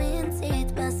 deja am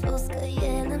mințit. Mi-a spus că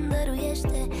el îmi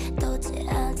dăruiește tot ce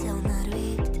alții au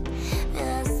năruit.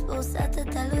 Mi-a spus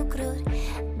atâtea lucruri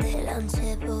de la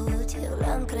început. Eu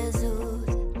l-am crezut,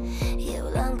 eu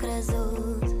l-am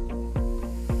crezut.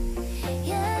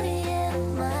 Iar eu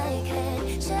mai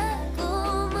cred și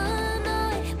acum în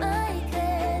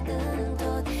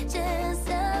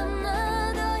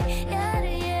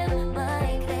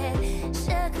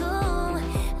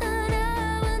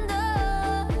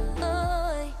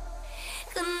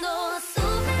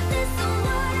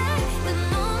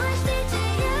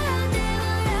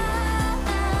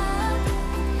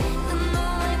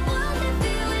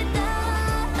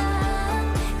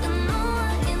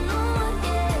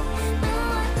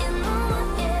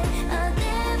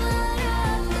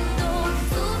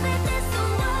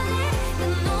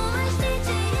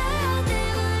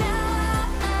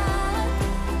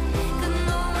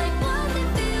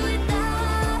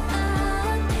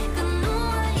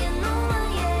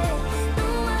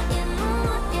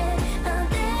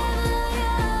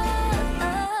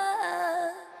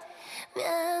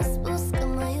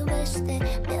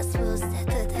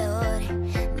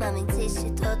exist și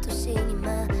totuși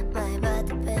inima mai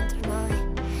bate pentru noi.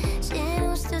 Și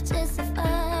nu știu ce să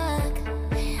fac,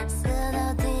 să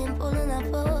dau timpul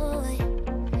înapoi,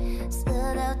 să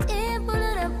dau timpul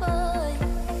înapoi.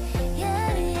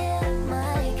 Iar eu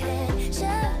mai cred și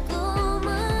acum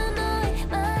în noi,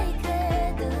 mai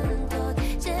cred în tot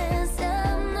ce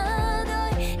înseamnă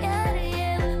doi. Iar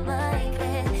eu mai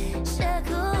cred și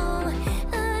acum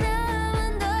în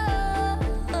amândoi.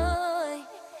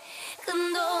 Când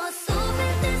două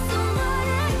suflete sunt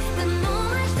goale, când nu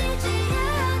mai știi ce e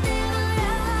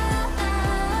adevărat,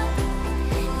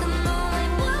 când nu mai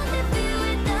poate fi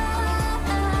uitat,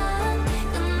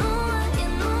 când nu mai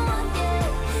e, nu mai e,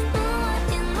 nu mai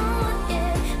e, nu mai e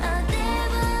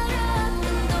adevărat.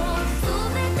 Când două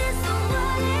suflete sunt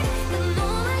goale, când nu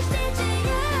mai știi ce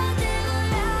e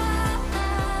adevărat,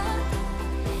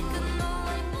 când nu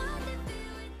mai poate fi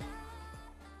uitat.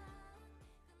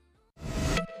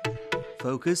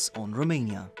 Focus on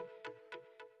Romania.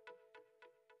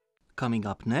 Coming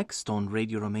up next on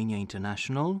Radio Romania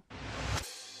International.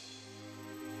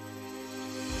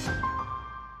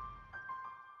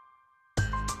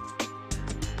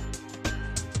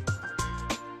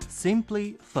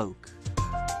 Simply Folk.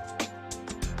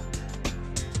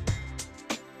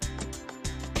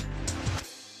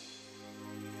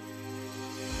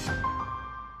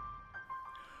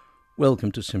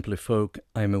 Welcome to Simply Folk.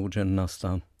 I'm Eugen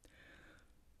Nasta.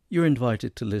 You're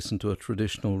invited to listen to a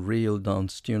traditional reel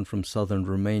dance tune from southern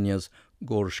Romania's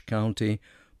Gorj County,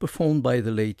 performed by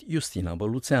the late Justina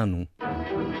Băluțeanu.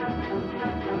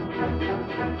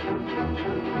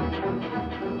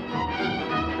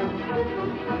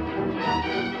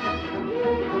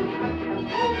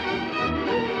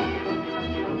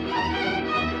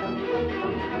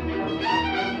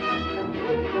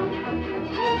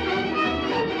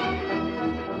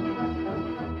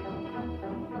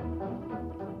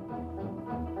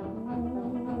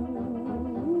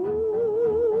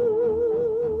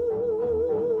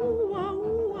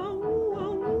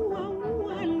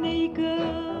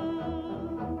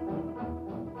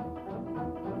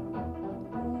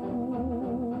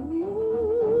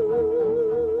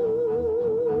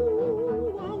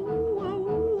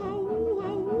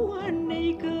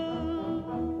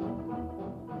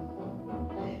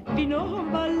 Vino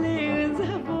bale în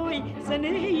zăvoi, să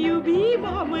ne iubim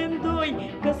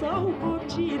amândoi, că s-au cop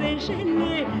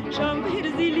cireșele și-am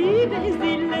verzili de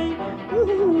zile.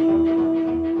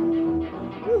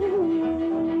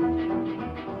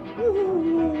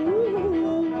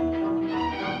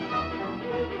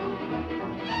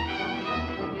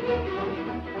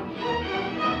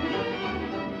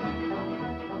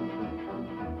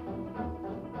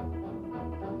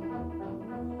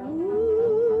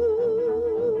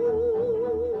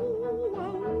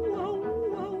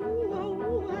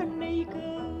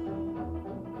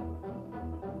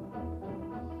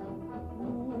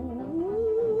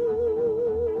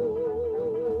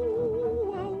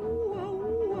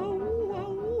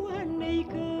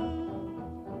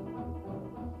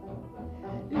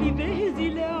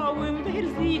 Livezile au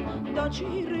înverzit, dar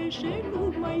cireșe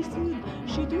nu mai sunt.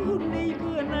 Și tu,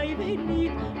 neică, n-ai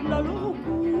venit la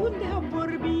locul unde am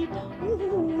vorbit.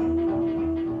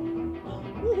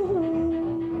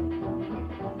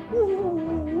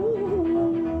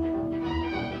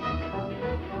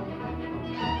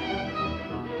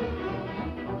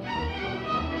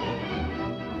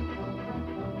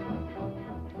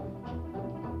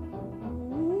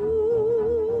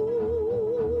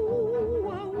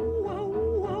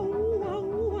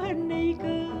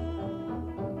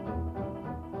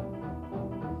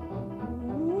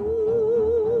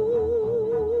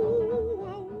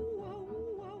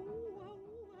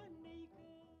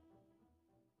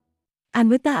 And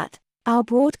with that, our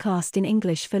broadcast in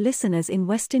English for listeners in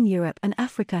Western Europe and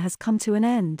Africa has come to an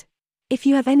end. If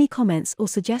you have any comments or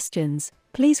suggestions,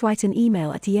 please write an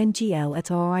email at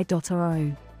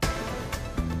engl@rri.ro.